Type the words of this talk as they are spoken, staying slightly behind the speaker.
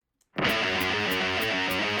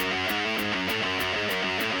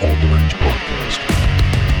On the Range Podcast.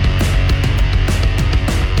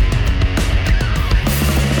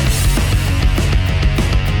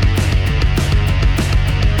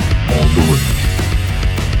 On the Range.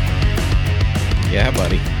 Yeah,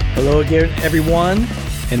 buddy. Hello again, everyone,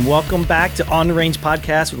 and welcome back to On the Range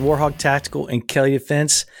Podcast with Warhawk Tactical and Kelly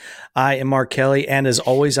Defense. I am Mark Kelly, and as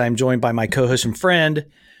always, I am joined by my co-host and friend,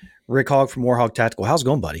 Rick Hogg from Warhawk Tactical. How's it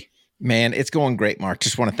going, buddy? Man, it's going great, Mark.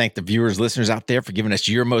 Just want to thank the viewers, listeners out there for giving us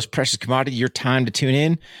your most precious commodity, your time to tune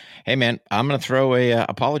in. Hey, man, I'm going to throw a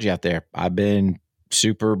apology out there. I've been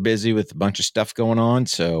super busy with a bunch of stuff going on,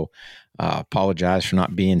 so apologize for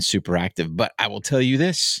not being super active. But I will tell you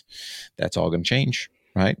this, that's all going to change,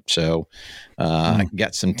 right? So I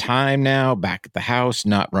got some time now back at the house,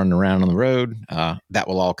 not running around on the road. That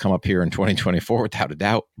will all come up here in 2024 without a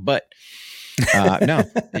doubt. But no,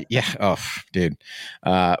 yeah. Oh, dude.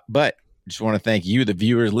 But just want to thank you, the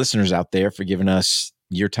viewers, listeners out there, for giving us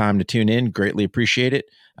your time to tune in. Greatly appreciate it.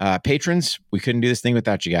 Patrons, we couldn't do this thing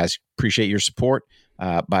without you guys. Appreciate your support.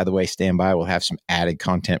 By the way, stand by. We'll have some added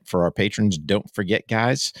content for our patrons. Don't forget,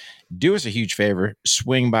 guys, do us a huge favor.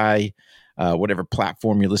 Swing by whatever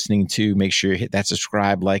platform you're listening to. Make sure you hit that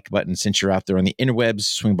subscribe, like button. Since you're out there on the interwebs,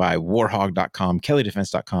 swing by warhog.com,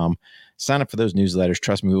 kellydefense.com. Sign up for those newsletters.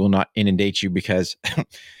 Trust me, we will not inundate you because,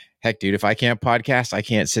 heck, dude, if I can't podcast, I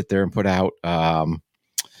can't sit there and put out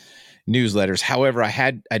newsletters. However,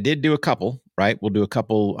 I did do a couple, right? We'll do a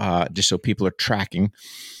couple just so people are tracking.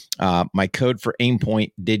 My code for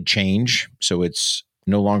Aimpoint did change, so it's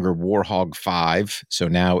no longer Warhog 5. So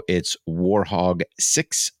now it's Warhog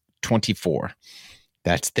 624.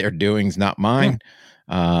 That's their doings, not mine.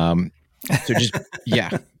 So just,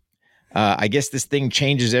 yeah. I guess this thing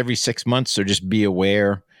changes every 6 months, so just be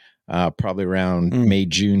aware. Probably around May,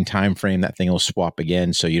 June timeframe, that thing will swap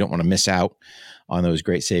again. So you don't want to miss out on those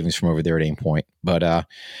great savings from over there at Aimpoint. But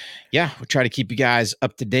yeah, we'll try to keep you guys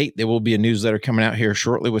up to date. There will be a newsletter coming out here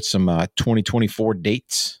shortly with some 2024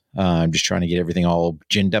 dates. I'm just trying to get everything all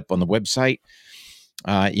ginned up on the website.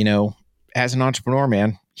 You know, as an entrepreneur,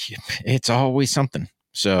 man, it's always something.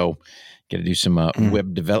 So got to do some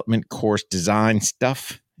web development, course design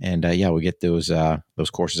stuff. And yeah, we'll get those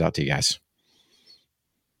courses out to you guys.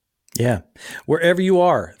 Yeah. Wherever you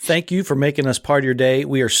are, thank you for making us part of your day.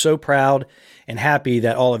 We are so proud and happy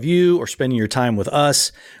that all of you are spending your time with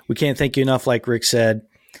us. We can't thank you enough, like Rick said.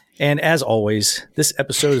 And as always, this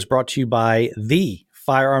episode is brought to you by the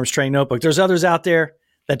Firearms Training Notebook. There's others out there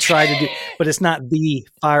that try to do, but it's not the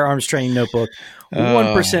Firearms Training Notebook.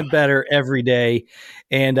 1% better every day.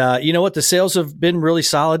 And you know what? The sales have been really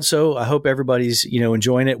solid. So I hope everybody's,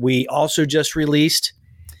 enjoying it. We also just released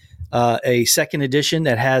a second edition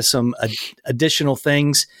that has some additional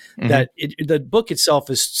things that the book itself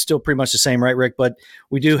is still pretty much the same, right, Rick? But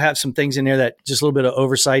we do have some things in there that just a little bit of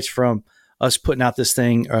oversights from us putting out this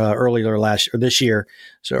thing earlier this year.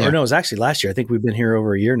 So, or no, it was actually last year. I think we've been here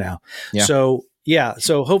over a year now. Yeah.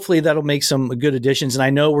 So hopefully that'll make some good additions. And I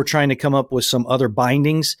know we're trying to come up with some other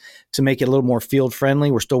bindings to make it a little more field friendly.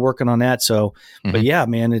 We're still working on that. So, but yeah,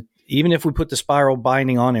 man, even if we put the spiral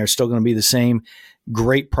binding on there, it's still going to be the same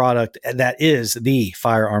great product that is the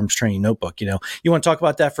Firearms Training Notebook. You want to talk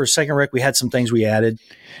about that for a second, Rick? We had some things we added.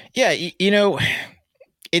 Yeah.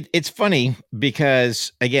 It's funny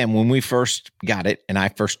because, again, when we first got it and I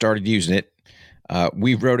first started using it,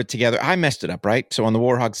 we wrote it together. I messed it up, right? So on the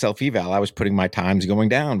Warhog self-eval, I was putting my times going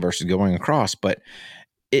down versus going across, but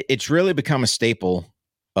it's really become a staple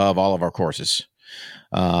of all of our courses.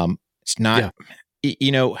 It's not, I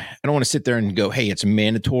don't want to sit there and go, hey, it's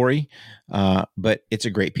mandatory, but it's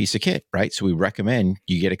a great piece of kit, right? So we recommend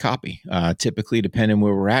you get a copy. Typically, depending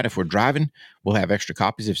where we're at, if we're driving, we'll have extra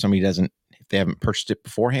copies if they haven't purchased it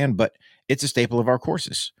beforehand, but it's a staple of our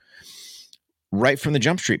courses. Right from the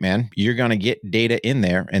jump street, man, you're going to get data in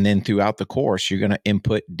there. And then throughout the course, you're going to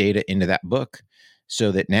input data into that book so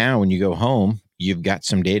that now when you go home, you've got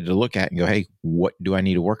some data to look at and go, hey, what do I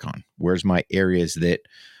need to work on? Where's my areas that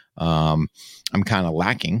I'm kind of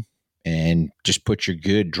lacking? And just put your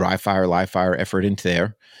good dry fire, live fire effort into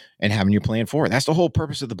there and having your plan for it. That's the whole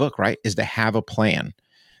purpose of the book, right? Is to have a plan.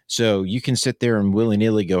 So you can sit there and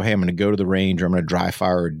willy-nilly go, hey, I'm going to go to the range or I'm going to dry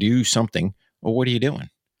fire or do something. Well, what are you doing?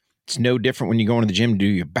 It's no different when you go into the gym to do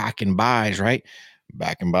your back and buys, right?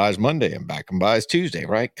 Back and buys Monday and back and buys Tuesday,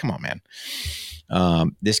 right? Come on,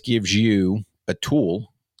 man. This gives you a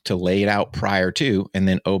tool to lay it out prior to, and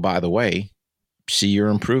then, oh, by the way, see your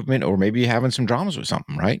improvement, or maybe you're having some dramas with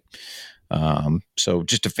something, right? So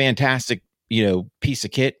just a fantastic, piece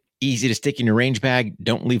of kit, easy to stick in your range bag.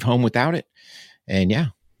 Don't leave home without it. And yeah,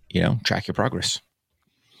 track your progress.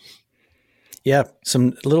 Yeah,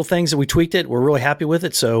 some little things that we tweaked it. We're really happy with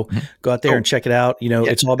it. So go out there and check it out.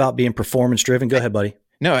 It's all about being performance driven. Go ahead, buddy.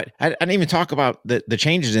 No, I didn't even talk about the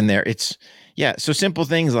changes in there. So simple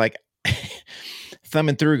things like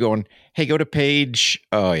thumbing through going, hey, go to page.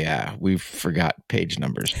 Oh yeah, we forgot page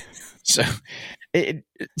numbers. So it's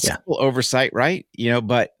simple oversight, right?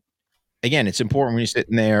 But again, it's important when you're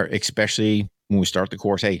sitting there, especially when we start the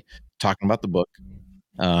course, hey, talking about the book,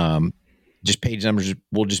 just page numbers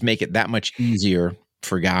will just make it that much easier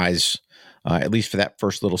for guys, at least for that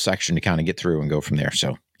first little section to kind of get through and go from there.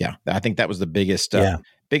 So yeah, I think that was the biggest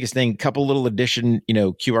thing. Couple little addition,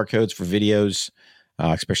 QR codes for videos,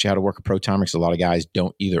 especially how to work a Pro Timer. Because a lot of guys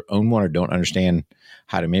don't either own one or don't understand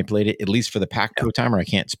how to manipulate it. At least for the Pack Pro Timer, I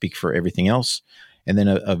can't speak for everything else. And then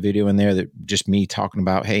a video in there that just me talking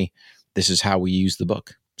about, hey, this is how we use the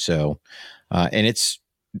book. So, and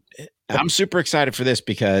I'm super excited for this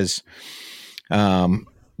because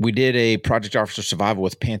we did a Project Officer Survival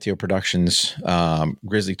with Pantheo Productions,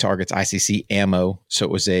 Grizzly Targets, ICC ammo. So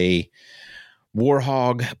it was a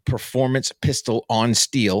Warhog performance pistol on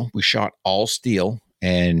steel. We shot all steel.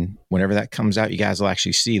 And whenever that comes out, you guys will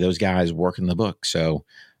actually see those guys working the book. So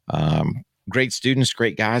great students,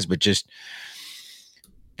 great guys, but just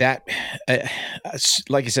that,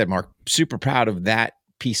 like you said, Mark, super proud of that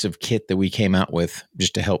piece of kit that we came out with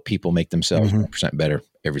just to help people make themselves 1% better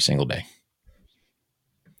every single day.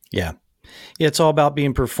 Yeah. It's all about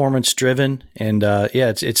being performance driven, and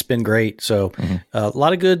it's been great. So a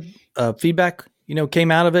lot of good feedback,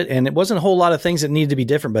 came out of it, and it wasn't a whole lot of things that needed to be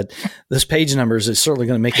different, but this page numbers is certainly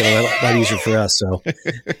going to make it a lot easier for us. So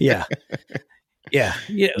yeah,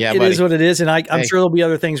 it is what it is. And I'm sure there'll be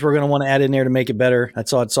other things we're going to want to add in there to make it better.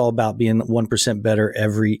 That's all it's all about, being 1% better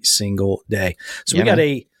every single day. So we got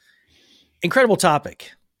a incredible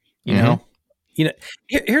topic,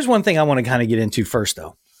 here's one thing I want to kind of get into first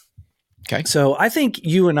though. Okay. So I think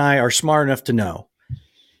you and I are smart enough to know,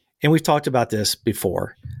 and we've talked about this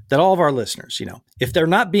before, that all of our listeners, if they're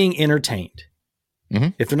not being entertained,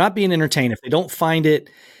 if they don't find it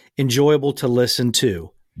enjoyable to listen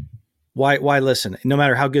to, why listen? No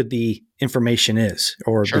matter how good the information is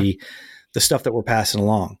or the stuff that we're passing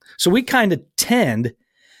along. So we kind of tend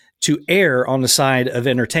to err on the side of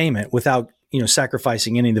entertainment without,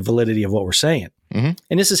 sacrificing any of the validity of what we're saying. And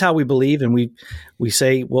this is how we believe, and we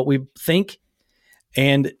say what we think.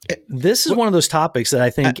 And this is one of those topics that I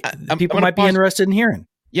think people might be interested in hearing.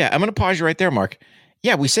 Yeah, I'm going to pause you right there, Mark.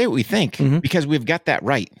 Yeah, we say what we think because we've got that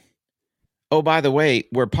right. Oh, by the way,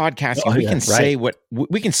 we're podcasting.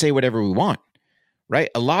 We can say whatever we want, right?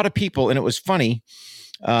 A lot of people, and it was funny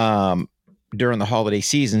during the holiday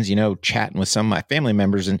seasons, chatting with some of my family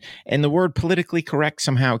members, and the word politically correct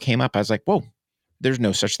somehow came up. I was like, whoa, there's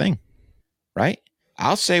no such thing, right?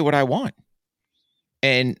 I'll say what I want.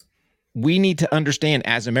 And we need to understand,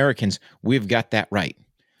 as Americans, we've got that right.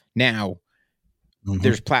 Now,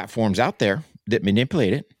 there's platforms out there that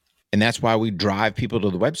manipulate it. And that's why we drive people to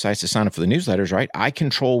the websites to sign up for the newsletters, right? I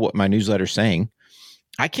control what my newsletter's saying.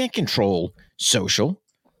 I can't control social,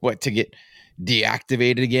 to get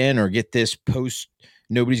deactivated again or get this post.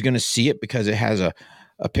 Nobody's going to see it because it has a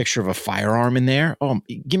picture of a firearm in there. Oh,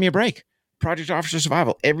 give me a break. Project Officer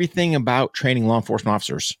Survival, everything about training law enforcement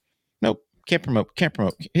officers. Nope, can't promote.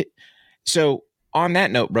 So on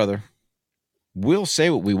that note, brother, we'll say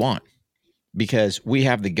what we want because we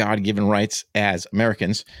have the God-given rights as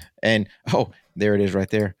Americans. And, there it is right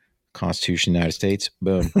there. Constitution of the United States.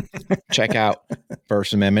 Boom. Check out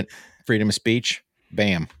First Amendment, freedom of speech.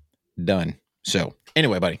 Bam. Done. So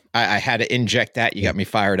anyway, buddy, I had to inject that. You got me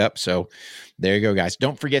fired up. So there you go, guys.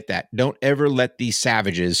 Don't forget that. Don't ever let these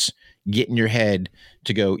savages get in your head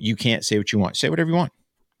to go, you can't say what you want. Say whatever you want,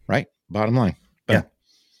 right? Bottom line. Boom. Yeah.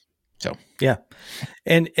 So yeah,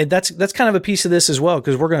 and that's kind of a piece of this as well,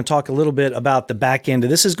 because we're going to talk a little bit about the back end.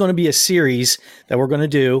 This is going to be a series that we're going to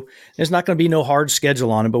do. There's not going to be no hard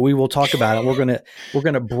schedule on it, but we will talk about it. We're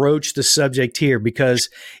going to broach the subject here because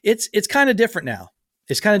it's kind of different now.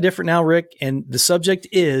 It's kind of different now, Rick, and the subject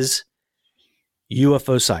is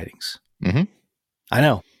UFO sightings. I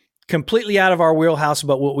know. Completely out of our wheelhouse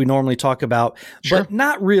about what we normally talk about, but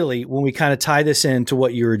not really when we kind of tie this into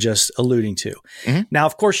what you were just alluding to. Now,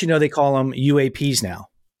 of course, they call them UAPs now,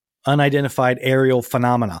 unidentified aerial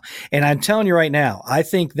phenomena. And I'm telling you right now, I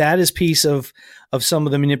think that is piece of some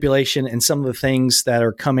of the manipulation and some of the things that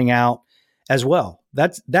are coming out as well.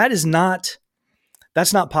 That's not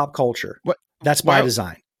pop culture. That's by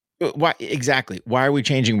design. Why exactly? Why are we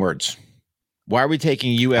changing words? Why are we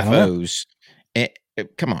taking UFOs?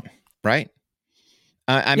 Come on. Right.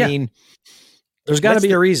 I mean, there's got to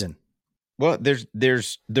be a reason. Well,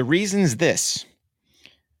 there's the reason's this.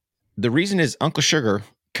 the reason is Uncle Sugar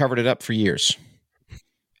covered it up for years,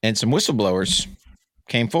 and some whistleblowers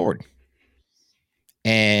came forward.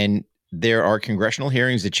 And there are congressional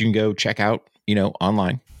hearings that you can go check out,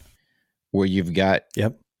 online, where you've got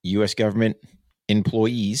U.S. government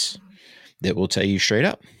employees that will tell you straight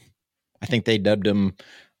up. I think they dubbed them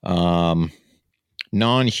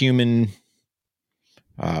non-human.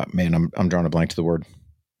 I'm drawing a blank to the word.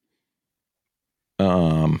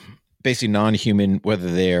 Basically non-human,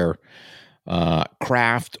 whether they're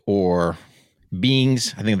craft or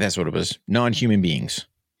beings. I think that's what it was. Non-human beings.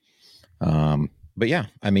 But yeah,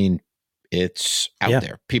 I mean, it's out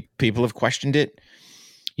there. People have questioned it,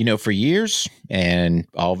 for years, and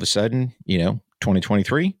all of a sudden,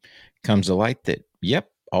 2023 comes to light that,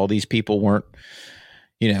 all these people weren't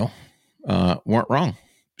wrong.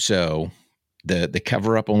 So the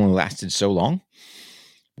cover up only lasted so long.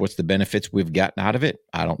 What's the benefits we've gotten out of it?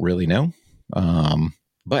 I don't really know.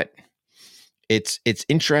 But it's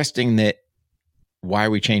interesting that why are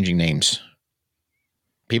we changing names?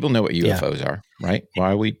 People know what UFOs are, right?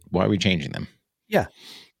 Why are we changing them? Yeah.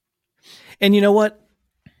 And you know what?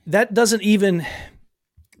 That's a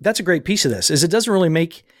great piece of this, is it doesn't really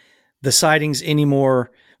make the sightings any more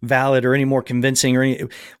valid or any more convincing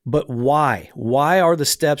but why? Why are the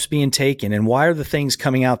steps being taken, and why are the things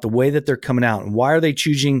coming out the way that they're coming out? And why are they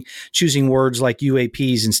choosing words like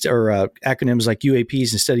UAPs or acronyms like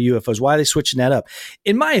UAPs instead of UFOs? Why are they switching that up?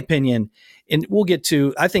 In my opinion, and we'll get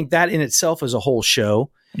to, I think that in itself is a whole show.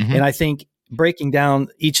 Mm-hmm. And I think breaking down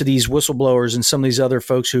each of these whistleblowers and some of these other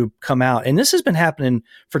folks who come out, and this has been happening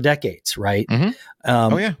for decades, right? Mm-hmm.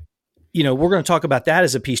 We're going to talk about that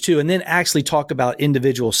as a piece too, and then actually talk about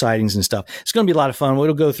individual sightings and stuff. It's going to be a lot of fun.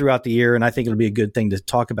 It'll go throughout the year, and I think it'll be a good thing to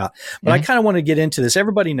talk about. But I kind of want to get into this.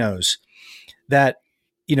 Everybody knows that,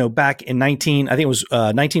 back in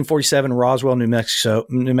 1947, Roswell, New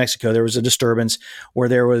Mexico, there was a disturbance where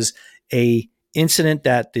there was a incident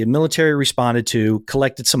that the military responded to,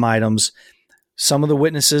 collected some items. Some of the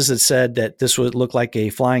witnesses that said that this would look like a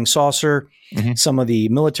flying saucer. Mm-hmm. Some of the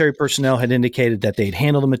military personnel had indicated that they'd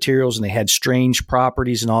handled the materials and they had strange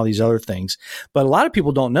properties and all these other things. But a lot of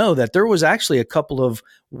people don't know that there was actually a couple of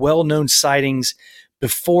well-known sightings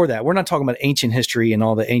before that. We're not talking about ancient history and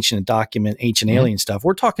all the ancient alien stuff.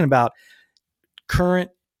 We're talking about current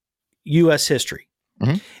U.S. history.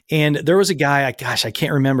 Mm-hmm. And there was a guy, I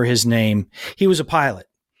can't remember his name. He was a pilot.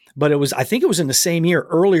 But I think it was in the same year,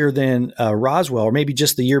 earlier than Roswell, or maybe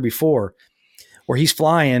just the year before, where he's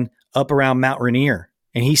flying up around Mount Rainier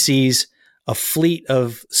and he sees a fleet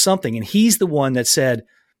of something. And he's the one that said,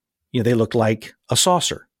 they look like a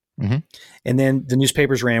saucer. Mm-hmm. And then the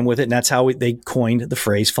newspapers ran with it. And that's how they coined the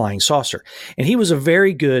phrase flying saucer. And he was a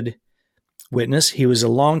very good witness. He was a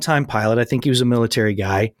longtime pilot. I think he was a military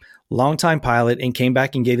guy, longtime pilot, and came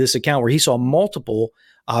back and gave this account where he saw multiple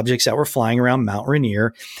objects that were flying around Mount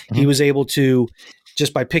Rainier. Mm-hmm. He was able to,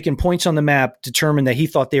 just by picking points on the map, determine that he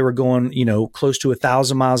thought they were going, close to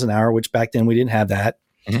 1,000 miles an hour, which back then we didn't have that.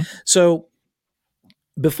 Mm-hmm. So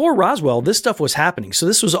before Roswell, this stuff was happening. So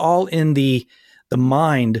this was all in the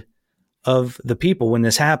mind of the people when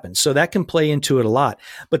this happened. So that can play into it a lot,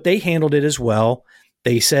 but they handled it as well.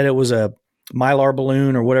 They said it was a Mylar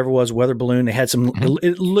balloon or whatever it was, weather balloon. They had some,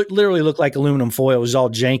 it literally looked like aluminum foil. It was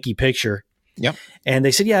all janky picture. Yep. And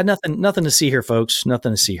they said, nothing to see here, folks.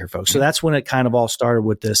 Nothing to see here, folks. So that's when it kind of all started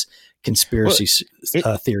with this conspiracy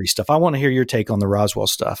theory stuff. I want to hear your take on the Roswell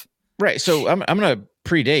stuff. Right. So I'm going to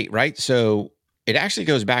predate, right? So it actually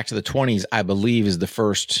goes back to the 1920s, I believe, is the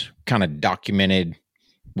first kind of documented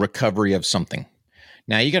recovery of something.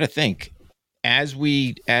 Now you got to think, as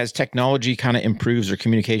technology kind of improves or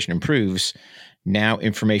communication improves, now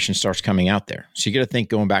information starts coming out there. So you got to think,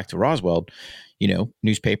 going back to Roswell,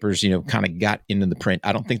 newspapers, kind of got into the print.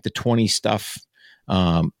 I don't think the 20 stuff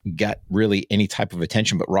got really any type of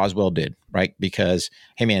attention, but Roswell did, right? Because,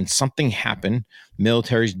 hey man, something happened.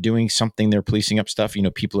 Military's doing something. They're policing up stuff.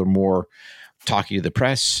 People are more talking to the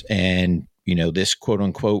press, and, this quote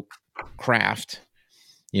unquote craft,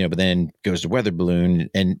 but then goes to weather balloon.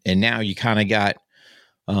 And now you kind of got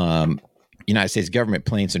United States government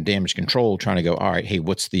playing some damage control, trying to go, all right, hey,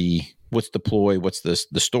 what's the ploy? What's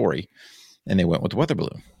the story? And they went with the weather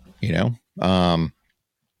balloon,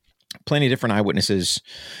 plenty of different eyewitnesses,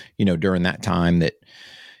 during that time that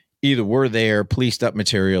either were there, policed up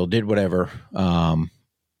material, did whatever.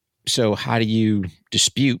 So how do you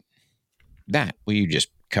dispute that? Well, you just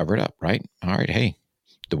cover it up, right? All right. Hey,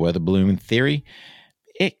 the weather balloon theory,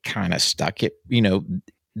 it kind of stuck. It,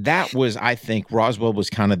 that was, I think Roswell was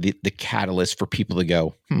kind of the catalyst for people to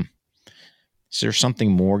go, is there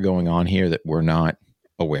something more going on here that we're not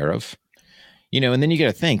aware of? And then you got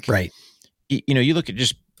to think, Right. You look at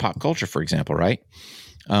just pop culture, for example, right?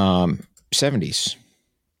 70s,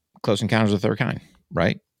 Close Encounters of the Third Kind,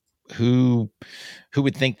 right? Who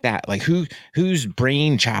would think that? Like whose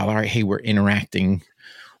brainchild? All right, hey, we're interacting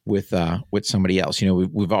with somebody else.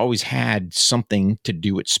 We've always had something to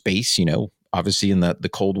do with space. Obviously in the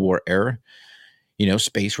Cold War era,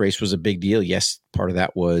 space race was a big deal. Yes, part of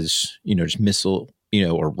that was just missile,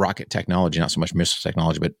 or rocket technology, not so much missile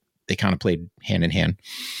technology, but they kind of played hand in hand.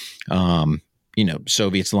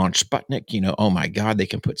 Soviets launched Sputnik. Oh my God, they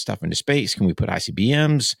can put stuff into space. Can we put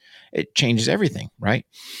ICBMs? It changes everything, right?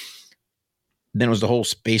 Then it was the whole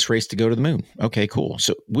space race to go to the moon. Okay, cool.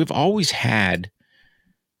 So we've always had,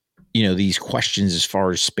 these questions as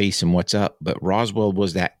far as space and what's up. But Roswell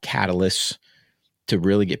was that catalyst to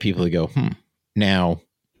really get people to go, Now,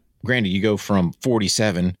 granted, you go from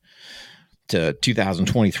 47 to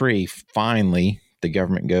 2023. Finally, the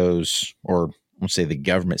government goes, or I won't say the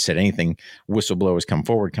government said anything. Whistleblowers come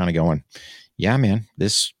forward, kind of going, "Yeah, man,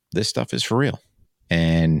 this stuff is for real."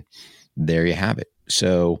 And there you have it.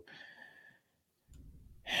 So,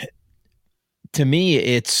 to me,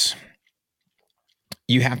 it's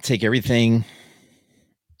you have to take everything.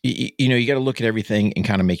 You got to look at everything and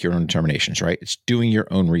kind of make your own determinations, right? It's doing your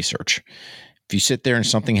own research. If you sit there and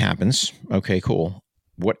something happens, okay, cool.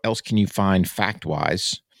 What else can you find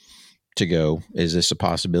fact-wise to go, is this a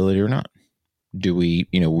possibility or not? Do we,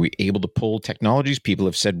 are we able to pull technologies? People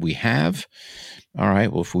have said we have. All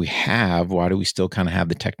right, well, if we have, why do we still kind of have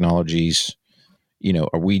the technologies?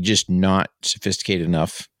 Are we just not sophisticated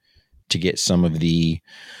enough to get some of the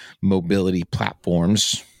mobility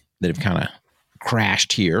platforms that have kind of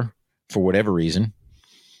crashed here for whatever reason,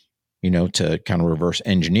 to kind of reverse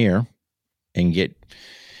engineer and get,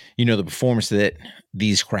 the performance that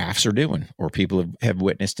these crafts are doing or people have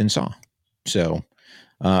witnessed and saw. So,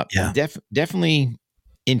 definitely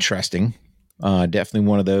interesting. Definitely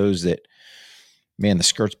one of those that, man, the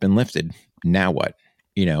skirt's been lifted. Now what?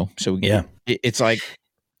 So it's like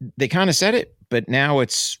they kind of said it, but now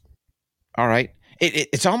it's all right.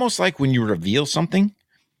 It's almost like when you reveal something.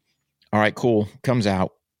 All right, cool. Comes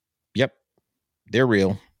out. Yep, they're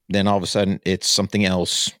real. Then all of a sudden, it's something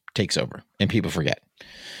else takes over, and people forget.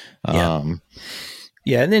 And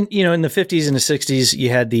then in the 50s and the 60s, you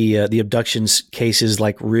had the abductions cases,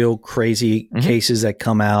 like real crazy cases that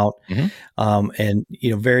come out, and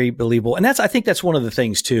very believable. And I think that's one of the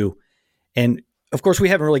things too. And of course, we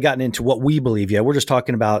haven't really gotten into what we believe yet. We're just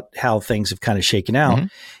talking about how things have kind of shaken out.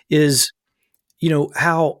 Is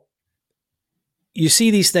how you see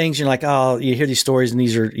these things, you're like, oh, you hear these stories and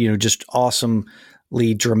these are, just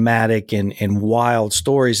awesomely dramatic and wild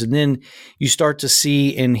stories. And then you start to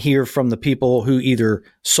see and hear from the people who either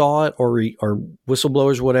saw it or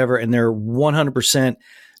whistleblowers, whatever, and they're 100%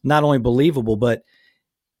 not only believable, but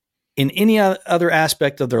in any other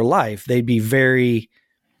aspect of their life, they'd be very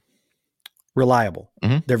reliable.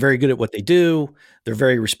 They're very good at what they do. They're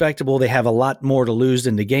very respectable. They have a lot more to lose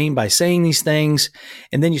than to gain by saying these things.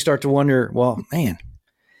 And then you start to wonder, well, man,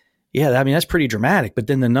 yeah, I mean, that's pretty dramatic, but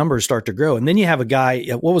then the numbers start to grow. And then you have a guy,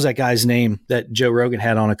 what was that guy's name that Joe Rogan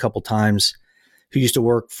had on a couple times, who used to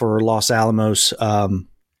work for Los Alamos? And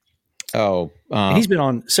he's been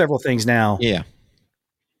on several things now. Yeah.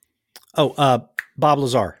 Bob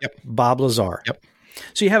Lazar. Yep. Bob Lazar. Yep.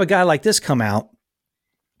 So you have a guy like this come out,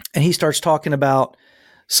 and he starts talking about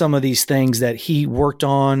some of these things that he worked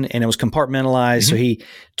on, and it was compartmentalized. So he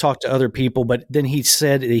talked to other people, but then he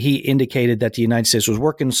said he indicated that the United States was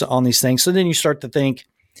working on these things. So then you start to think,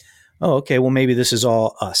 oh, okay, well, maybe this is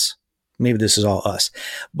all us. Maybe this is all us.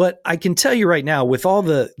 But I can tell you right now, with all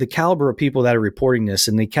the caliber of people that are reporting this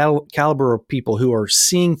and the caliber of people who are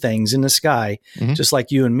seeing things in the sky, just like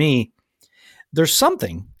you and me, there's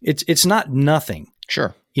something. It's not nothing.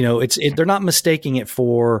 Sure. They're not mistaking it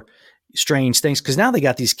for strange things, because now they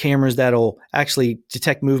got these cameras that'll actually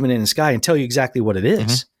detect movement in the sky and tell you exactly what it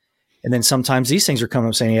is. And then sometimes these things are coming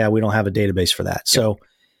up saying, yeah, we don't have a database for that. Yep. So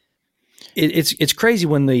it's crazy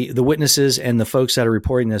when the witnesses and the folks that are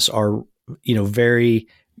reporting this are, very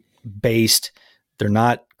based. They're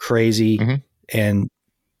not crazy, and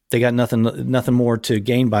they got nothing more to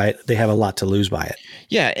gain by it. They have a lot to lose by it.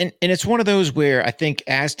 Yeah. And it's one of those where I think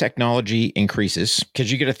as technology increases,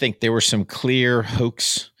 because you got to think there were some clear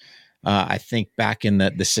hoax. I think back in the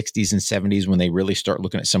 60s and 70s, when they really start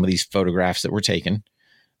looking at some of these photographs that were taken,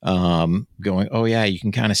 going, oh yeah, you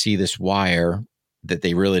can kind of see this wire that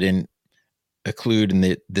they really didn't occlude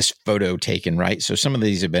in this photo taken, right? So some of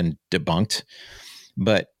these have been debunked,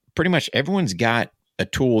 but pretty much everyone's got a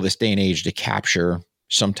tool this day and age to capture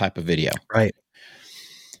some type of video. Right.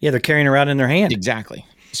 Yeah, they're carrying around in their hand. Exactly.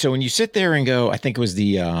 So when you sit there and go, I think it was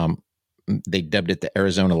they dubbed it the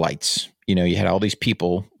Arizona Lights. You had all these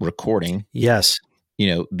people recording, Yes.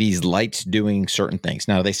 These lights doing certain things.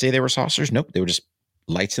 Now, they say they were saucers. Nope. They were just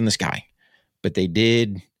lights in the sky, but they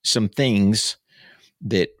did some things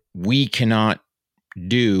that we cannot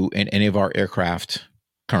do in any of our aircraft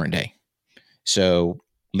current day. So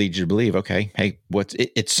leads you to believe, okay, hey,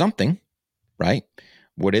 it's something, right?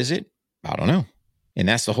 What is it? I don't know. And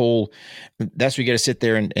that's that's where you got to sit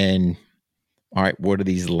there and all right, what are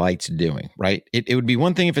these lights doing, right? It would be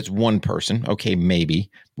one thing if it's one person. Okay, maybe.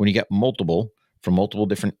 When you got multiple from multiple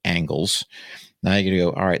different angles, now you're going to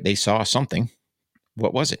go, all right, they saw something.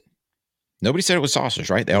 What was it? Nobody said it was saucers,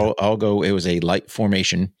 right? They all go, it was a light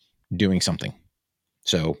formation doing something.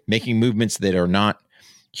 So making movements that are not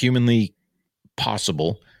humanly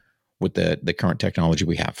possible with the current technology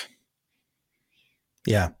we have.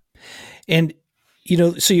 Yeah. And,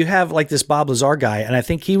 so you have like this Bob Lazar guy, and I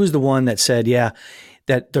think he was the one that said,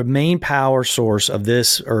 that the main power source of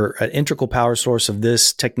this, or an integral power source of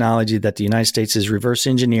this technology that the United States is reverse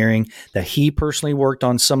engineering, that he personally worked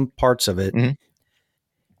on some parts of it. Mm-hmm.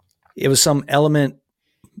 It was some element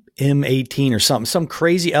M18 or something, some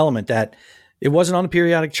crazy element that it wasn't on the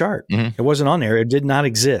periodic chart. Mm-hmm. It wasn't on there. It did not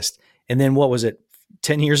exist. And then what was it?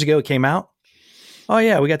 10 years ago, it came out. Oh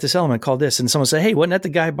yeah, we got this element called this. And someone said, hey, wasn't that the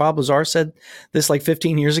guy Bob Lazar said this like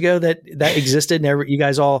 15 years ago that existed? And you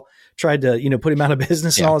guys all tried to, put him out of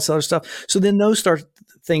business and all this other stuff. So then those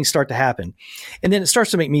things start to happen. And then it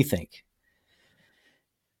starts to make me think.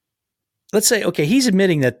 Let's say, okay, he's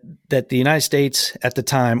admitting that the United States at the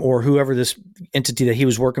time, or whoever this entity that he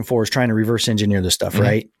was working for, is trying to reverse engineer this stuff,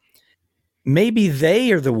 right? Maybe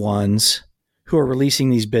they are the ones who are releasing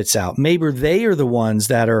these bits out. Maybe they are the ones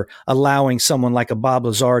that are allowing someone like a Bob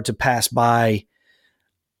Lazar to pass by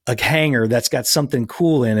a hangar that's got something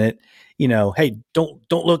cool in it. Hey, don't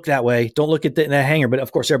look that way. Don't look at that hangar. But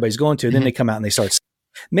of course, everybody's going to. And then they come out and they start.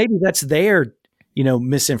 Maybe that's their,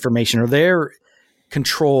 misinformation or their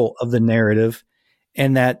control of the narrative,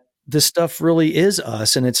 and that this stuff really is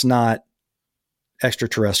us, and it's not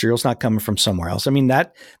extraterrestrial. It's not coming from somewhere else. I mean,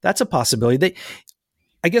 that's a possibility.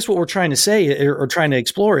 I guess what we're trying to say or trying to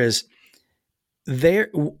explore is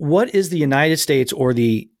what is the United States or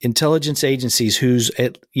the intelligence agencies who's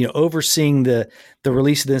overseeing the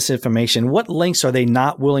release of this information? What lengths are they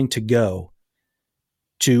not willing to go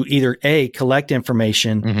to either collect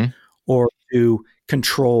information or to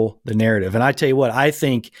control the narrative? And I tell you what, I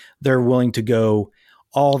think they're willing to go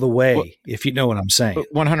all the way, if you know what I'm saying.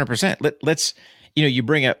 100%. Let's, you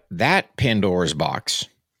bring up that Pandora's box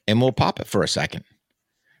and we'll pop it for a second.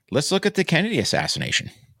 Let's look at the Kennedy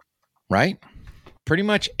assassination, right? Pretty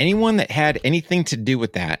much anyone that had anything to do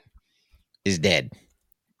with that is dead,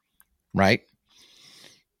 right?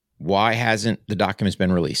 Why hasn't the documents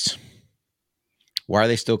been released? Why are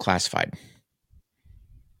they still classified?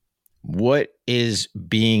 What is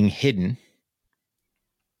being hidden?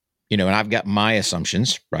 And I've got my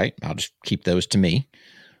assumptions, right? I'll just keep those to me.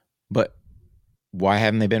 But why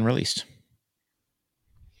haven't they been released?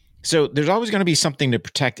 So there's always going to be something to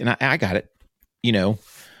protect. And I got it,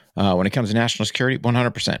 when it comes to national security,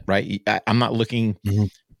 100%, right? I'm not looking for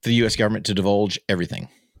the U.S. government to divulge everything.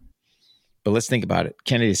 But let's think about it.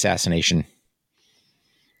 Kennedy assassination,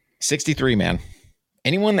 63, man.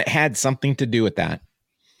 Anyone that had something to do with that,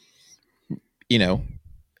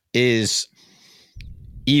 is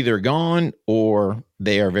either gone or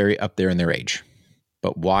they are very up there in their age.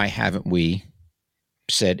 But why haven't we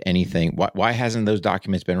said anything? Why hasn't those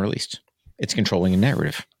documents been released? It's controlling a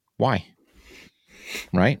narrative. Why?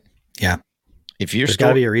 Right? Yeah. If your There's got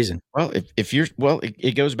to be a reason. Well,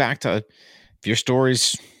 it goes back to if your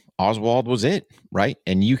story's Oswald was it, right?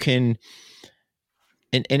 And you can,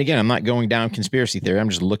 and again, I'm not going down conspiracy theory. I'm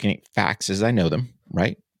just looking at facts as I know them,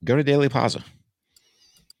 right? Go to Dealey Plaza.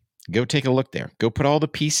 Go take a look there. Go put all the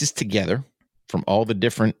pieces together from all the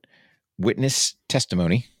different witness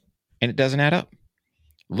testimony, and it doesn't add up.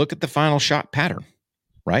 Look at the final shot pattern,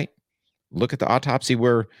 right? Look at the autopsy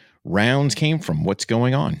where rounds came from. What's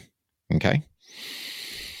going on? Okay.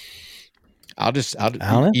 I'll just take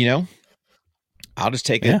it, I'll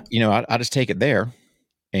just take it there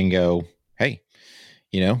and go, hey,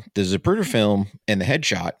 the Zapruder film and the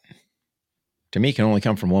headshot to me can only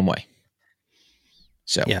come from one way.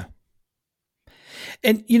 So, yeah.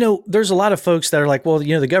 And, there's a lot of folks that are like, well,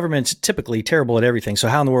 the government's typically terrible at everything. So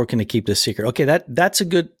how in the world can they keep this secret? Okay. That's a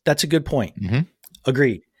good point. Mm-hmm.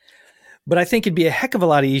 Agreed. But I think it'd be a heck of a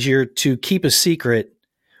lot easier to keep a secret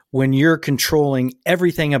when you're controlling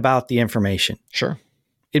everything about the information. Sure.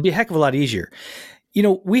 It'd be a heck of a lot easier.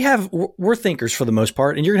 we're thinkers for the most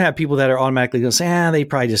part, and you're going to have people that are automatically going to say, they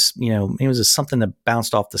probably just, it was just something that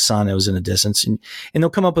bounced off the sun. It was in the distance, and they'll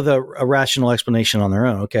come up with a rational explanation on their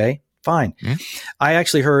own. Okay, fine. Mm-hmm. I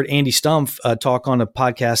actually heard Andy Stumpf talk on a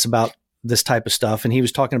podcast about this type of stuff, and he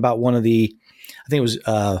was talking about one of the, I think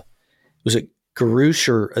it was it Garouche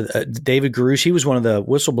or David Garouche? He was one of the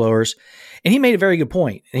whistleblowers, and he made a very good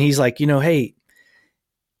point. And he's like, hey,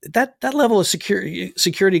 that level of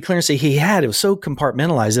security clearance that he had, it was so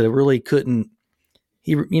compartmentalized that it really couldn't.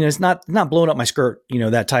 It's not blowing up my skirt.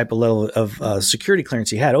 That type of level of security clearance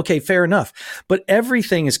he had. Okay, fair enough. But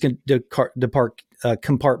everything is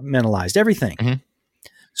compartmentalized. Everything. Mm-hmm.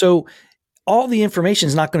 So all the information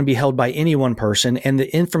is not going to be held by any one person, and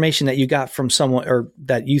the information that you got from someone or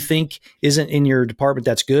that you think isn't in your department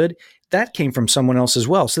that's good, that came from someone else as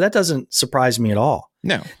well. So that doesn't surprise me at all.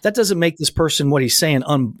 No, that doesn't make this person what he's saying,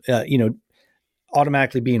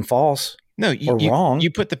 automatically being false. No, wrong. You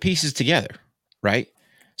put the pieces together, right?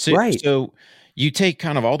 So, right. So you take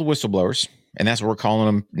kind of all the whistleblowers, and that's what we're calling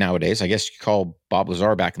them nowadays. I guess you call Bob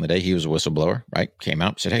Lazar back in the day. He was a whistleblower, right? Came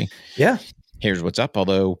out, said, "Hey, yeah, here's what's up."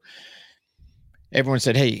 Although everyone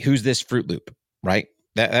said, "Hey, who's this Fruit Loop?" Right?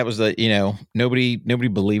 That was the nobody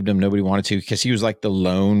believed him. Nobody wanted to because he was like the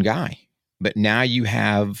lone guy. But now you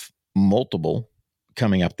have multiple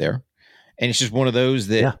coming up there, and it's just one of those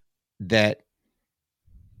that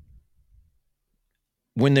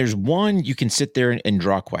when there's one, you can sit there and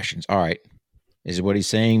draw questions. All right, is it what he's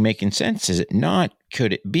saying making sense? Is it not?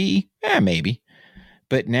 Could it be? Yeah, maybe.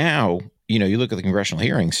 But now you look at the congressional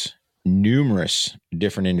hearings, numerous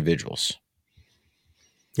different individuals.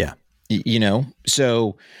 Yeah.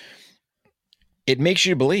 So it makes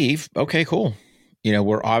you believe, okay, cool.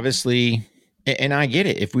 We're obviously, and I get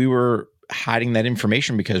it. If we were hiding that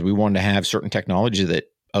information because we wanted to have certain technology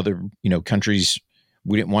that other, countries,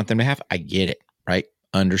 we didn't want them to have, I get it, right?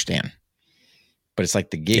 Understand. But it's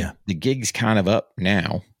like the gig's kind of up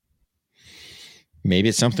now. Maybe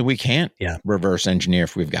it's something we can't reverse engineer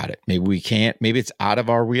if we've got it. Maybe we can't. Maybe it's out of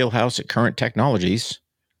our wheelhouse at current technologies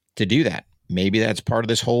to do that. Maybe that's part of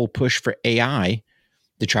this whole push for AI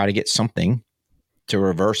to try to get something to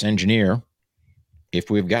reverse engineer. If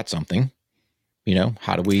we've got something,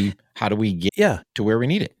 how do we get to where we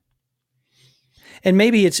need it? And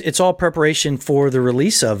maybe it's all preparation for the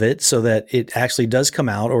release of it so that it actually does come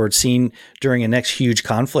out, or it's seen during a next huge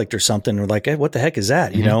conflict or something. We're like, hey, what the heck is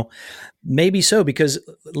that? Mm-hmm. Maybe so, because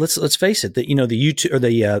let's face it, that the U2 or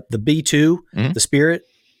the B2, mm-hmm. the Spirit,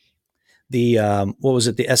 the what was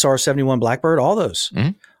it, the SR-71 Blackbird, all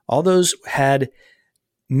those had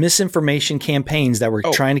misinformation campaigns that were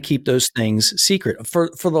trying to keep those things secret for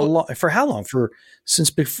how long?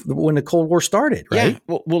 Since when the Cold War started, right?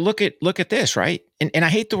 Yeah. Well, look at this, right? And I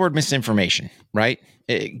hate the word misinformation, right?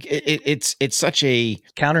 It's such a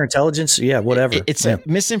counterintelligence, whatever.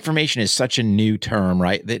 Misinformation is such a new term,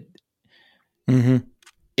 right? That mm-hmm.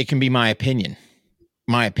 It can be my opinion.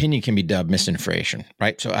 My opinion can be dubbed misinformation,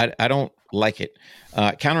 right? So I don't like it.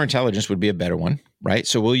 Counterintelligence would be a better one, right?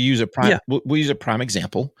 So we'll use a prime. We'll use a prime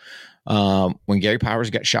example. When Gary Powers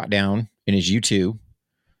got shot down in his U-2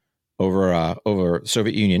 over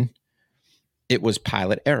Soviet Union, it was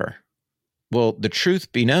pilot error. Well, the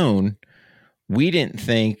truth be known, we didn't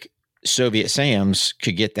think Soviet SAMs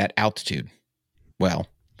could get that altitude. Well,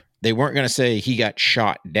 they weren't going to say he got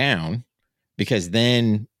shot down, because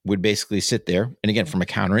then would basically sit there. And again, from a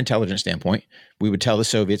counterintelligence standpoint, we would tell the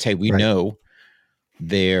Soviets, hey, we know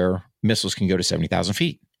their missiles can go to 70,000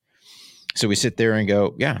 feet. So we sit there and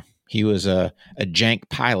go, yeah, he was a jank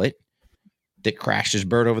pilot that crashed his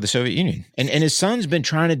bird over the Soviet Union. And his son's been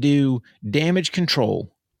trying to do damage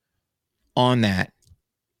control on that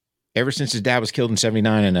ever since his dad was killed in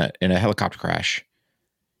 79 in a helicopter crash.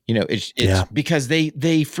 It's because they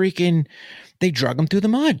drug him through the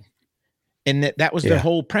mud. And that was the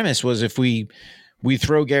whole premise, was if we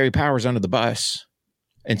throw Gary Powers under the bus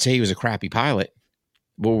and say he was a crappy pilot,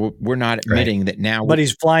 well, we're not admitting that now. But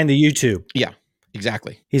he's flying the U-2. Yeah,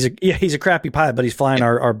 exactly. He's a crappy pilot, but he's flying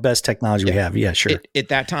our best technology we have. Yeah, sure. At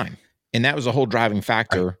that time. And that was a whole driving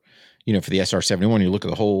factor, for the SR-71. You look at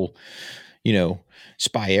the whole,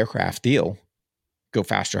 spy aircraft deal, go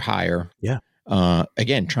faster, higher. Yeah.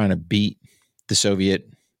 Again, trying to beat the Soviet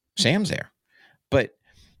SAMs there. But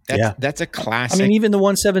that's a classic. I mean, even the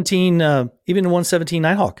 117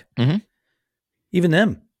 Nighthawk, mm-hmm. even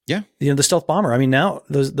them. Yeah. The stealth bomber. I mean, now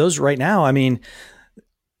those right now, I mean,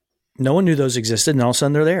 no one knew those existed, and all of a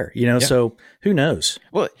sudden they're there, so who knows?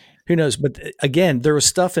 Well, who knows? But again, there was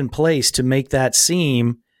stuff in place to make that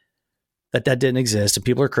seem that didn't exist and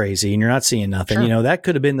people are crazy and you're not seeing nothing. Sure. That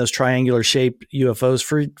could have been those triangular shaped UFOs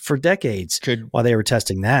for decades while they were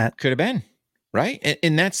testing that. Could have been, right?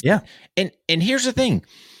 And that's, yeah. And here's the thing.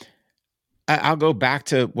 I'll go back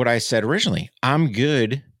to what I said originally. I'm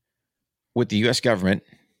good with the U.S. government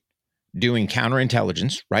doing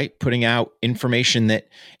counterintelligence, right? Putting out information that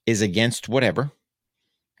is against whatever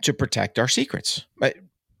to protect our secrets. But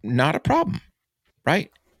not a problem, right?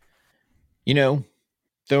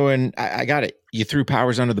 Throwing, I got it. You threw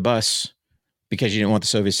Powers under the bus because you didn't want the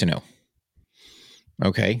Soviets to know.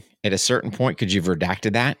 Okay. At a certain point, could you have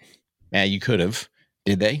redacted that? Yeah, you could have.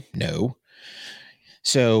 Did they? No.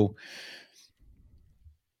 So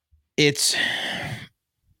you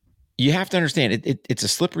have to understand it's a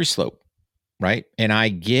slippery slope, right? And I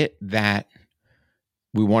get that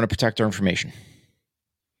we want to protect our information.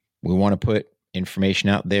 We want to put information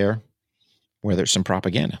out there where there's some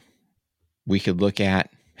propaganda. We could look at,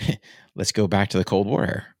 let's go back to the Cold War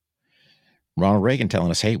era. Ronald Reagan telling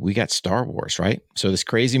us, hey, we got Star Wars, right? So this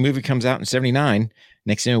crazy movie comes out in 1979.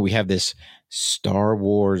 Next thing we have this Star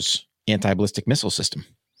Wars anti-ballistic missile system.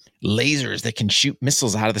 Lasers that can shoot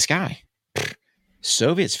missiles out of the sky.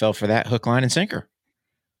 Soviets fell for that hook, line, and sinker,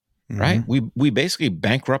 right? We basically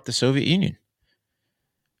bankrupt the Soviet Union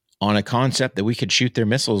on a concept that we could shoot their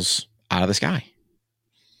missiles out of the sky.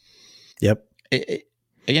 Yep.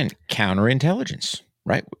 Again, counterintelligence,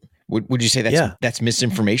 right? Would you say that's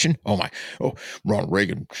misinformation? Ronald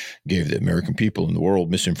Reagan gave the American people and the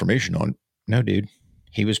world misinformation on. No, dude.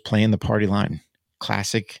 He was playing the party line.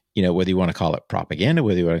 Classic, whether you want to call it propaganda,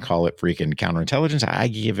 whether you want to call it freaking counterintelligence, I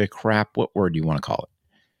give a crap what word you want to call it.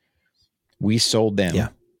 We sold them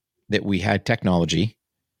that we had technology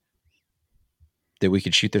that we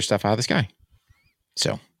could shoot their stuff out of the sky.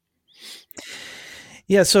 So.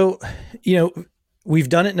 Yeah. So, we've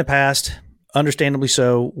done it in the past, understandably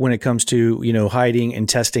so, when it comes to, hiding and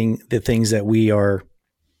testing the things that we are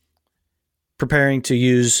preparing to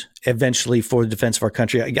use eventually for the defense of our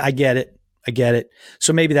country. I get it.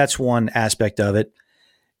 So maybe that's one aspect of it.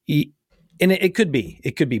 And it could be.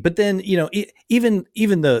 But then, even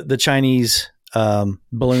the Chinese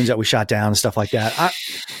balloons that we shot down and stuff like that,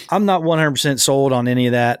 I'm not 100% sold on any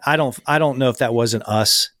of that. I don't know if that wasn't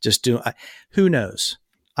us just doing. Who knows?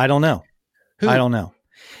 I don't know. I don't know.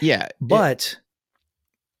 Yeah, but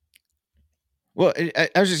I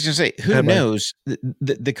was just gonna say, who knows?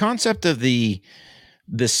 The concept of the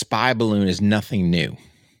spy balloon is nothing new,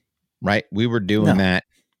 right? We were doing that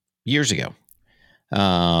years ago.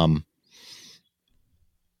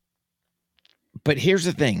 But here's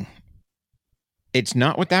the thing. It's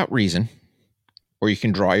not without reason, or you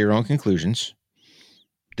can draw your own conclusions,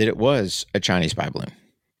 that it was a Chinese spy balloon,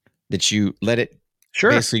 that you let it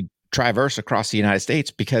basically traverse across the United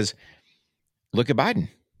States, because look at Biden.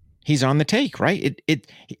 He's on the take, right?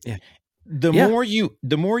 The more you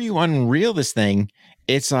unreel this thing,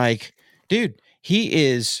 it's like, dude, he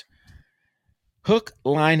is hook,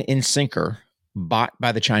 line, and sinker bought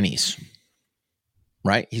by the Chinese,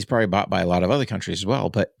 right? He's probably bought by a lot of other countries as well,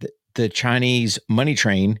 but the Chinese money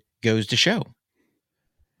train goes to show.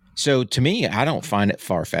 So to me, I don't find it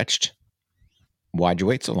far-fetched. Why'd you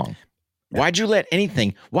wait so long? Why'd you let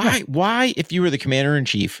anything? Why, if you were the commander in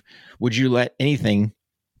chief, would you let anything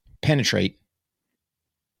penetrate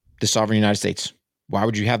the sovereign United States? Why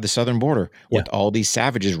would you have the southern border with all these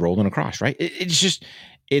savages rolling across, right?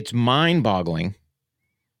 It's mind-boggling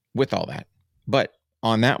with all that. But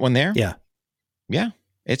on that one there,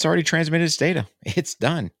 it's already transmitted its data. It's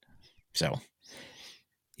done. So,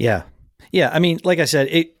 yeah. I mean, like I said,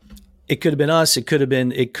 it could have been us. It could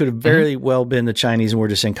have very well been the Chinese, and we're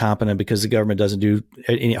just incompetent because the government doesn't do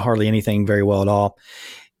hardly anything very well at all.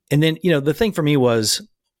 And then, the thing for me was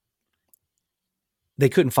they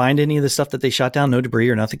couldn't find any of the stuff that they shot down, no debris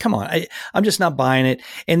or nothing. Come on. I'm just not buying it.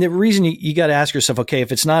 And the reason you got to ask yourself, okay,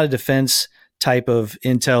 if it's not a defense type of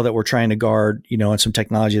intel that we're trying to guard, and some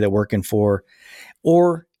technology that we're working for,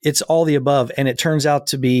 or it's all the above, and it turns out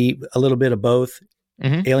to be a little bit of both,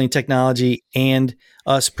 alien technology and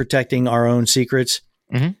us protecting our own secrets.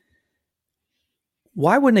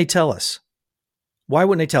 Why wouldn't they tell us?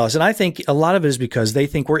 And I think a lot of it is because they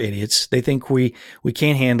think we're idiots. They think we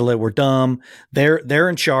can't handle it. We're dumb. They're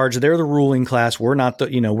in charge. They're the ruling class. We're not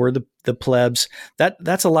we're the plebs.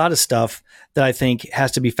 That's a lot of stuff that I think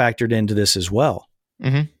has to be factored into this as well.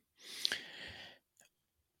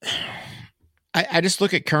 I just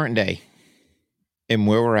look at current day and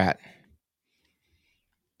where we're at.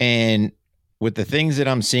 And with the things that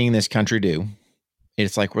I'm seeing this country do,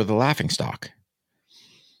 it's like we're the laughing stock.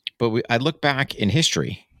 But I look back in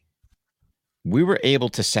history, we were able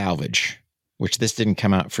to salvage, which this didn't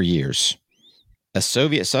come out for years, a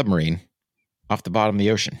Soviet submarine off the bottom of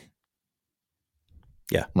the ocean.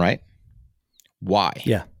 Yeah. Right? Why?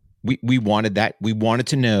 Yeah. We wanted that. We wanted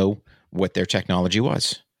to know what their technology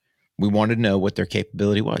was. We wanted to know what their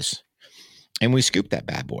capability was. And we scooped that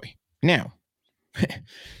bad boy. Now,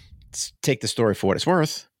 let's take the story for what it's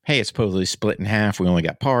worth. Hey, it's supposedly split in half. We only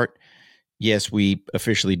got part. Yes, we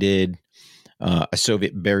officially did a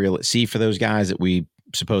Soviet burial at sea for those guys that we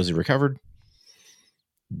supposedly recovered.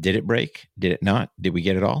 Did it break? Did it not? Did we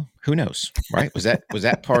get it all? Who knows? Right? Was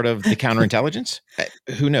that part of the counterintelligence?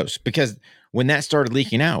 Who knows? Because when that started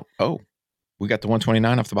leaking out, we got the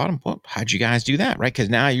 129 off the bottom. Well, how'd you guys do that? Right? Because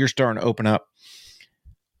now you're starting to open up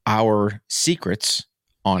our secrets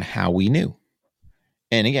on how we knew.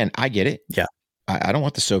 And again, I get it. Yeah. I don't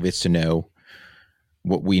want the Soviets to know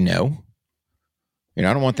what we know. I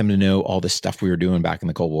don't want them to know all this stuff we were doing back in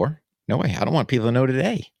the Cold War. No way. I don't want people to know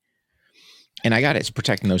today. And I got it. It's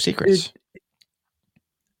protecting those secrets.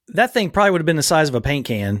 That thing probably would have been the size of a paint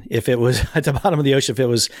can if it was at the bottom of the ocean, if it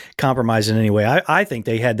was compromised in any way. I think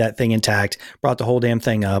they had that thing intact, brought the whole damn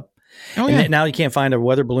thing up. Oh, yeah. And now you can't find a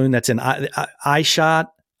weather balloon that's an eye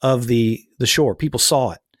shot of the shore. People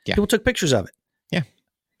saw it. Yeah. People took pictures of it. Yeah.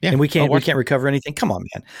 Yeah. And we can't recover anything. Come on,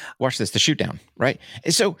 man. Watch this, the shoot down, right?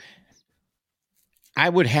 And so I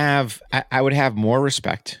would have more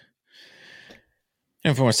respect.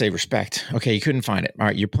 And if I want to say respect, okay, you couldn't find it. All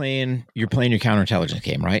right, you're playing your counterintelligence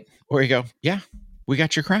game, right? Or you go, yeah, we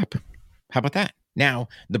got your crap. How about that? Now,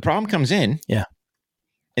 the problem comes in. Yeah.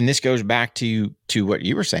 And this goes back to what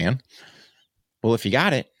you were saying. Well, if you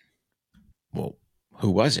got it, well, who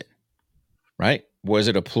was it? Right? Was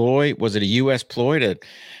it a ploy? Was it a U.S. ploy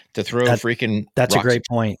to throw freaking That's rocks? A great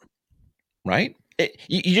point. Right?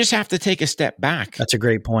 You just have to take a step back. That's a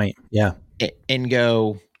great point. Yeah. And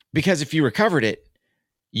go, because if you recovered it,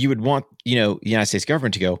 you would want, the United States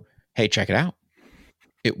government to go, hey, check it out.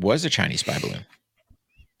 It was a Chinese spy balloon.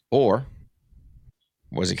 Or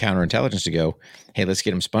was it counterintelligence to go, hey, let's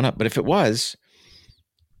get them spun up. But if it was,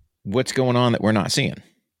 what's going on that we're not seeing?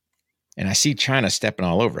 And I see China stepping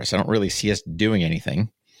all over us. I don't really see us doing anything,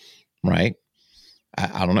 right?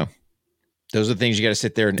 I don't know. Those are the things you got to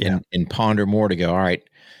sit there and ponder more to go, all right,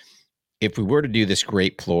 if we were to do this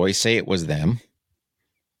great ploy, say it was them,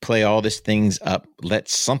 play all these things up, let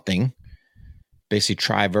something basically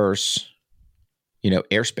traverse,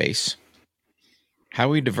 airspace. How are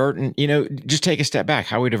we diverting, just take a step back.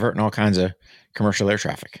 How are we diverting all kinds of commercial air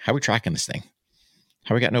traffic? How are we tracking this thing?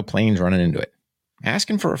 How we got no planes running into it?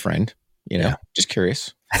 Asking for a friend, just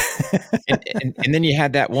curious. and then you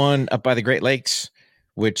had that one up by the Great Lakes,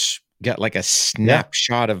 which got like a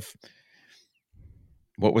snapshot of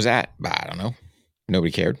what was that? I don't know.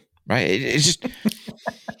 Nobody cared, right? It's just...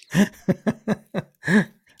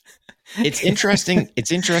 It's interesting.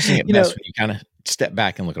 It's interesting at best when you kind of step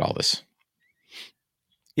back and look at all this.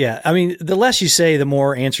 Yeah. I mean, the less you say, the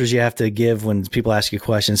more answers you have to give when people ask you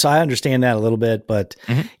questions. So I understand that a little bit, but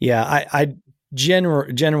I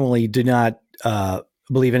generally do not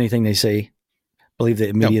believe anything they say, believe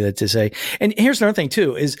the media that they say. And here's another thing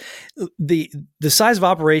too, is the size of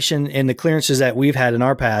operation and the clearances that we've had in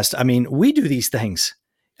our past. I mean, we do these things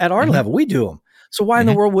at our level, we do them. So why in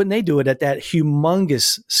the world wouldn't they do it at that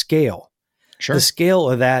humongous scale? Sure. The scale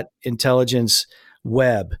of that intelligence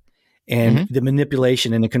web and the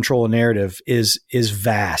manipulation and the control of narrative is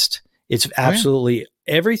vast. It's absolutely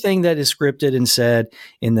everything that is scripted and said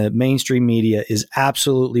in the mainstream media is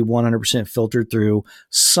absolutely 100% filtered through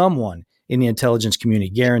someone in the intelligence community.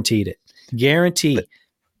 Guaranteed it. Guaranteed. But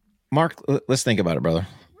Mark, let's think about it, brother.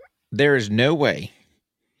 There is no way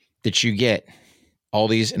that you get all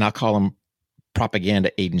these, and I'll call them propaganda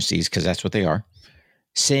agencies because that's what they are,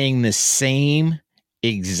 saying the same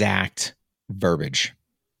exact verbiage.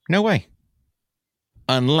 No way.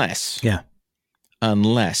 Unless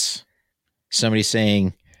somebody's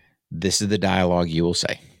saying, this is the dialogue you will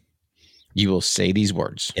say. You will say these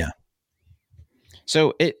words. Yeah.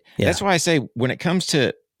 So that's why I say when it comes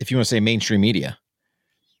to, if you want to say mainstream media,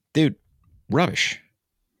 dude, rubbish.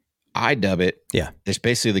 I dub it. Yeah. It's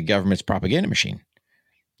basically the government's propaganda machine.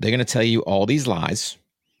 They're going to tell you all these lies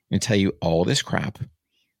and tell you all this crap,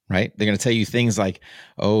 right? They're going to tell you things like,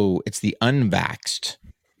 oh, it's the unvaxxed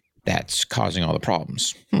that's causing all the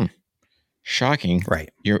problems. Shocking. Right.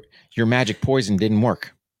 Your magic poison didn't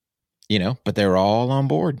work, but they're all on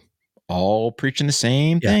board, all preaching the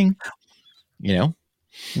same thing,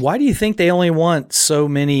 Why do you think they only want so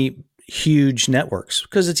many huge networks?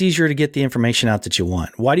 Because it's easier to get the information out that you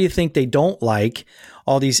want. Why do you think they don't like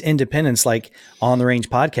all these independents like On the Range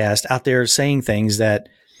podcast out there saying things that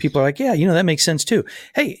people are like, yeah, that makes sense too.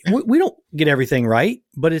 Hey, we don't get everything right,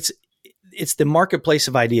 but it's the marketplace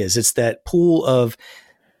of ideas. It's that pool of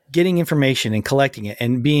getting information and collecting it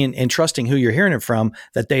and trusting who you're hearing it from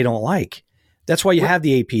that they don't like. That's why you have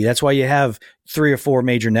the AP. That's why you have 3 or 4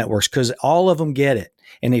 major networks, because all of them get it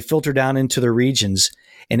and they filter down into the regions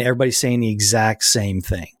and everybody's saying the exact same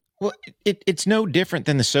thing. Well, it's no different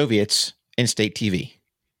than the Soviets in state TV,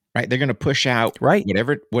 right? They're going to push out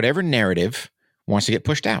whatever narrative wants to get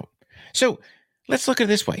pushed out. So let's look at it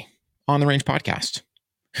this way. On the Range podcast,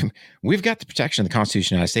 we've got the protection of the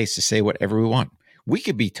Constitution of the United States to say whatever we want. We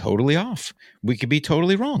could be totally off. We could be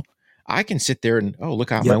totally wrong. I can sit there and,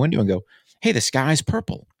 look out my window and go, hey, the sky's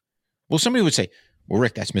purple. Well, somebody would say, well,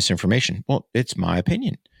 Rick, that's misinformation. Well, it's my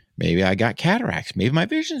opinion. Maybe I got cataracts. Maybe my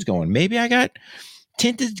vision's going. Maybe I got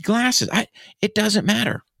tinted glasses. It doesn't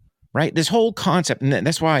matter, right? This whole concept, and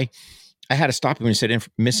that's why I had to stop you when you said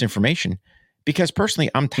misinformation, because personally,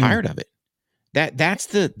 I'm tired of it. That's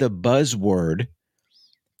the buzzword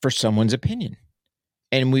for someone's opinion.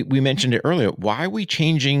 And we mentioned it earlier. Why are we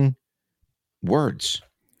changing words?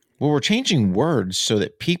 Well, we're changing words so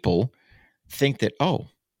that people think that, oh,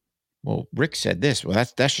 well, Rick said this. Well,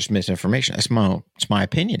 that's just misinformation. It's my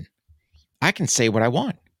opinion. I can say what I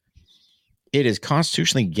want. It is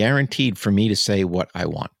constitutionally guaranteed for me to say what I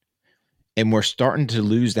want. And we're starting to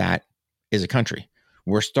lose that as a country.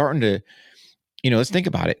 We're starting to, let's think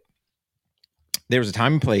about it. There was a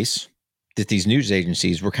time and place that these news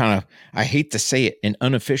agencies were kind of, I hate to say it, an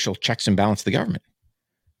unofficial checks and balance of the government,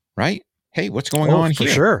 right? Hey, what's going on here?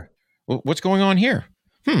 For sure. What's going on here?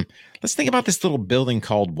 Let's think about this little building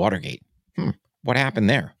called Watergate. What happened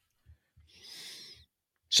there?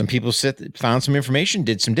 Some people found some information,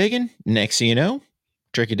 did some digging. Next thing you know,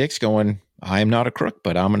 Tricky Dick's going, I am not a crook,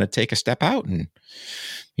 but I'm going to take a step out and,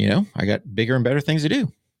 I got bigger and better things to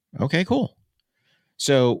do. Okay, cool.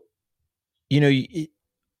 So,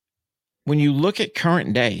 when you look at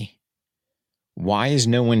current day, why is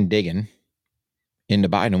no one digging into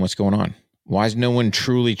Biden and what's going on? Why is no one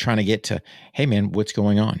truly trying to get to, hey man, what's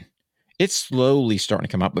going on? It's slowly starting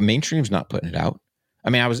to come out, but mainstream's not putting it out. I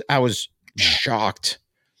mean, I was shocked,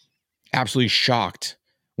 absolutely shocked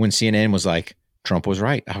when CNN was like, Trump was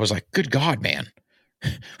right. I was like, good God, man.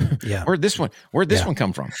 Yeah. Where'd this one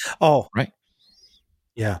come from? Oh, right.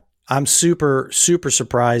 Yeah. I'm super, super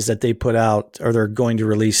surprised that they put out, or they're going to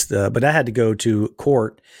release but I had to go to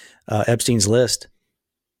court, Epstein's list.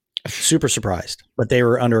 Super surprised, but they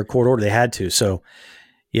were under a court order. They had to. So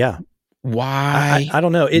yeah. Why? I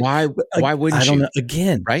don't know. Why wouldn't you? I don't know.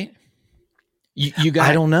 Again, right? You got,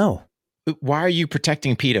 I don't know. Why are you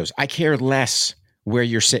protecting pedos? I care less where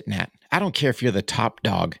you're sitting at. I don't care if you're the top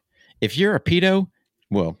dog. If you're a pedo,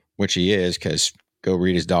 well, which he is, because go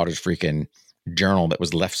read his daughter's freaking journal that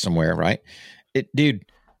was left somewhere, right? Dude,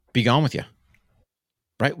 be gone with you.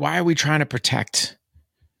 Right? Why are we trying to protect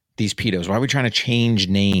these pedos? Why are we trying to change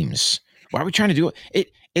names? Why are we trying to do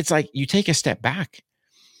it? It's like you take a step back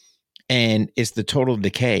and it's the total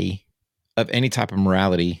decay of any type of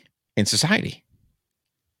morality in society.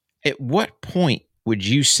 At what point would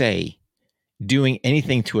you say doing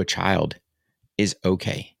anything to a child is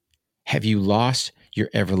okay? Have you lost your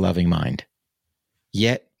ever-loving mind?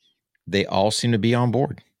 Yet they all seem to be on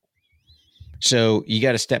board. So you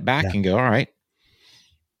got to step back and go, all right,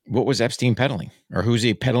 what was Epstein peddling? Or who's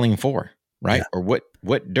he peddling for? Right? Yeah. Or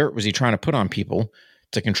what dirt was he trying to put on people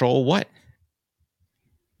to control what?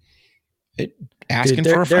 Asking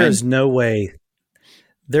for a friend. There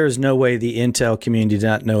is no way the intel community did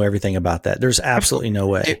not know everything about that. There's absolutely no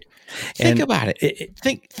way. Think about it.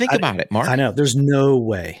 Think about it, Mark. I know. There's no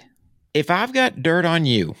way. If I've got dirt on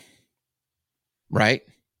you, right,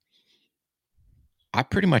 I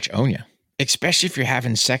pretty much own you, especially if you're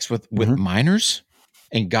having sex with minors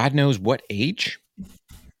and God knows what age,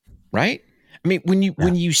 right? I mean,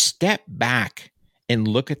 when you step back and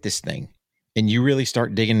look at this thing and you really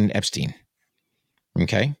start digging in Epstein,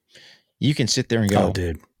 okay, you can sit there and go, oh,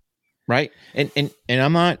 dude, right? And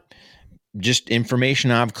I'm not just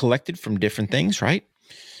information I've collected from different things, right?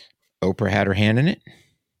 Oprah had her hand in it.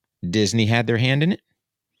 Disney had their hand in it,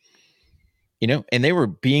 and they were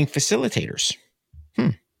being facilitators.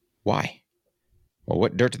 Why? Well,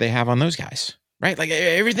 what dirt do they have on those guys? Right? Like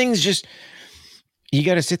everything's just, you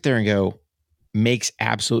got to sit there and go, makes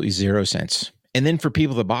absolutely zero sense. And then for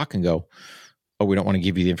people to balk and go, oh, we don't want to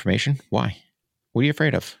give you the information. Why? What are you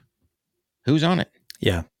afraid of? Who's on it?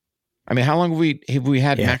 Yeah. I mean, how long have we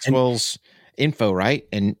had Maxwell's info, right?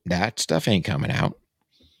 And that stuff ain't coming out.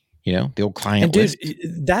 The old client list.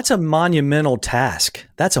 Dude, that's a monumental task.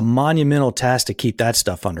 That's a monumental task to keep that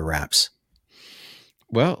stuff under wraps.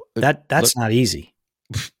 Well, that's not easy.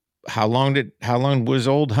 How long was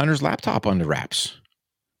old Hunter's laptop under wraps?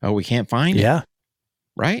 Oh, we can't find it. Yeah.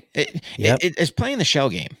 Right? Yep. It's playing the shell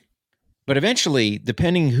game. But eventually,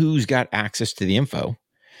 depending who's got access to the info,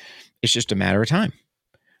 it's just a matter of time.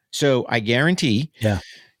 So I guarantee,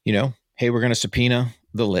 hey, we're going to subpoena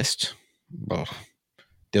the list. Oh,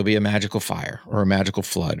 there'll be a magical fire or a magical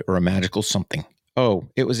flood or a magical something. Oh,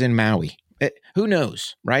 it was in Maui. Who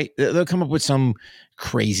knows, right? They'll come up with some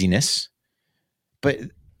craziness, but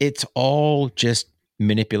it's all just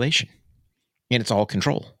manipulation and it's all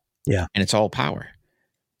control. Yeah. And it's all power.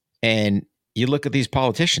 And you look at these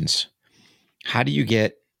politicians, how do you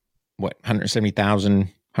get what,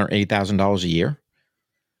 $170,000, $180,000 a year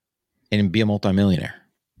and be a multimillionaire?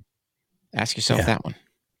 Ask yourself that one.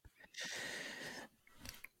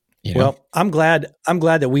 Well, I'm glad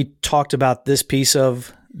that we talked about this piece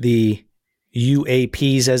of the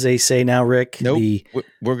UAPs, as they say now, Rick. Nope.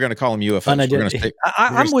 We're going to call them UFOs.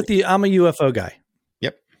 I'm with you. I'm a UFO guy.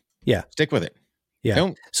 Yep. Yeah. Stick with it.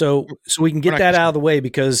 Yeah. So we can get that out of the way,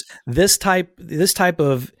 because this type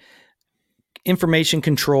of information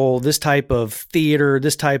control, this type of theater,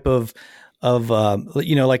 this type of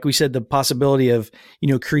like we said, the possibility of,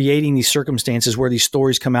 creating these circumstances where these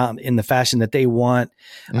stories come out in the fashion that they want.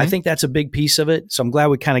 Mm-hmm. I think that's a big piece of it. So I'm glad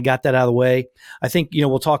we kind of got that out of the way. I think,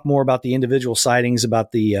 we'll talk more about the individual sightings,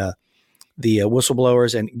 about the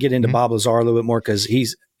whistleblowers, and get into Bob Lazar a little bit more, because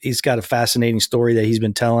he's got a fascinating story that he's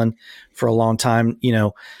been telling for a long time.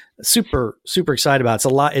 Super, super excited about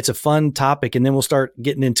it. It's a fun topic, and then we'll start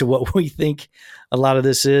getting into what we think a lot of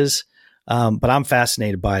this is. But I'm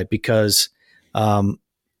fascinated by it, because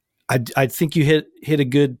I think you hit a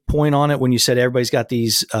good point on it when you said everybody's got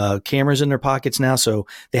these cameras in their pockets now. So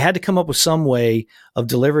they had to come up with some way of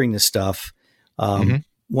delivering this stuff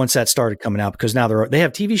once that started coming out, because now they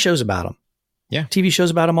have TV shows about them. Yeah. TV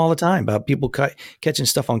shows about them all the time, about people catching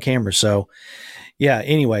stuff on camera. So yeah,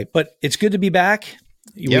 anyway, but it's good to be back.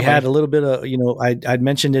 We had a little bit of, I'd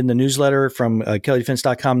mentioned in the newsletter from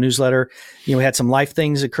kellydefense.com newsletter, we had some life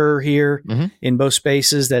things occur here in both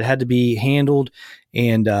spaces that had to be handled.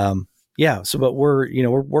 And but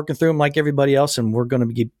we're working through them like everybody else, and we're going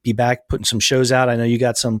to be back putting some shows out. I know you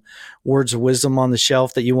got some words of wisdom on the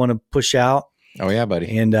shelf that you want to push out. Oh yeah,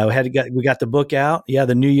 buddy. And we got the book out. Yeah.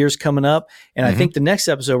 The New Year's coming up. And I think the next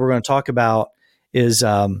episode we're going to talk about is,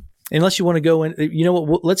 unless you want to go in,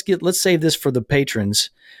 let's save this for the patrons,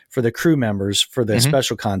 for the crew members, for the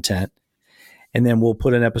special content. And then we'll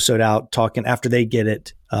put an episode out talking after they get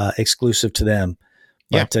it, exclusive to them.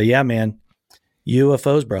 But man,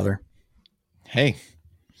 UFOs, brother. Hey,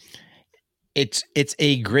 it's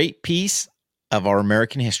a great piece of our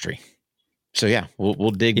American history. So yeah,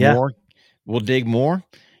 we'll dig more. We'll dig more,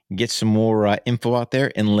 get some more info out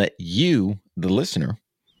there, and let you, the listener,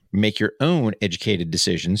 make your own educated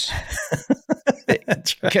decisions.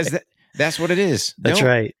 Because that's what it is. That's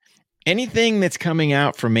right. Anything that's coming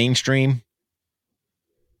out from mainstream,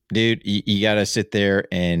 dude, you got to sit there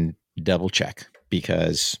and double check,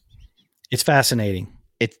 because it's fascinating.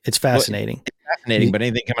 It's fascinating. It's fascinating, but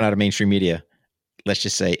anything coming out of mainstream media, let's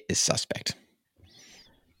just say, is suspect.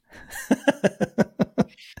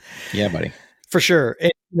 Yeah, buddy. For sure.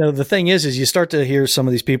 And, the thing is you start to hear some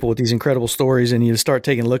of these people with these incredible stories, and you start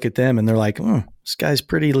taking a look at them, and they're like, this guy's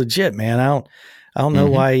pretty legit, man. I don't know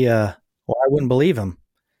why I wouldn't believe him.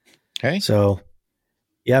 Okay. So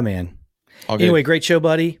yeah, man. Anyway, great show,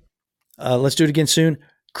 buddy. Let's do it again soon.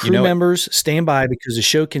 Crew members, stand by, because the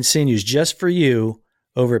show continues just for you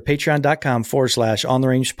over at patreon.com/On the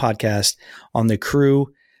Range podcast on the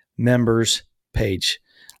crew members page.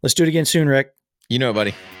 Let's do it again soon, Rick. You know it,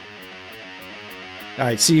 buddy. All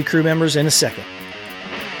right. See you, crew members, in a second.